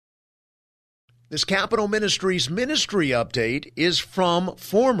This Capital Ministries ministry update is from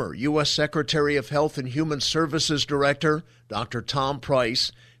former U.S. Secretary of Health and Human Services Director Dr. Tom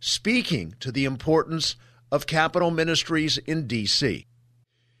Price, speaking to the importance of Capital Ministries in D.C.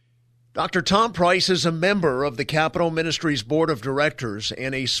 Dr. Tom Price is a member of the Capital Ministries Board of Directors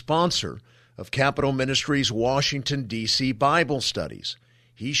and a sponsor of Capital Ministries Washington, D.C. Bible studies.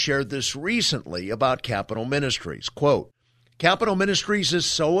 He shared this recently about Capital Ministries. Quote, Capital Ministries is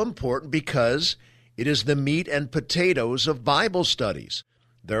so important because it is the meat and potatoes of Bible studies.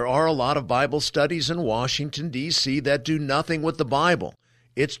 There are a lot of Bible studies in Washington, D.C. that do nothing with the Bible.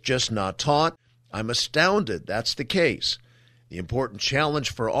 It's just not taught. I'm astounded that's the case. The important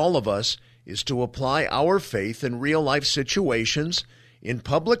challenge for all of us is to apply our faith in real-life situations, in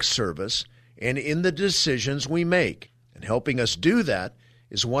public service, and in the decisions we make. And helping us do that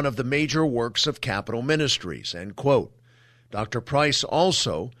is one of the major works of Capital Ministries, end quote. Dr. Price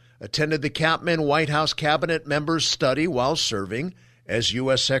also attended the Capman White House Cabinet members' study while serving as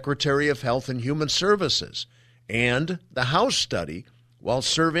U.S. Secretary of Health and Human Services, and the House study while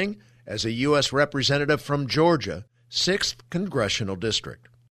serving as a U.S. Representative from Georgia, 6th Congressional District.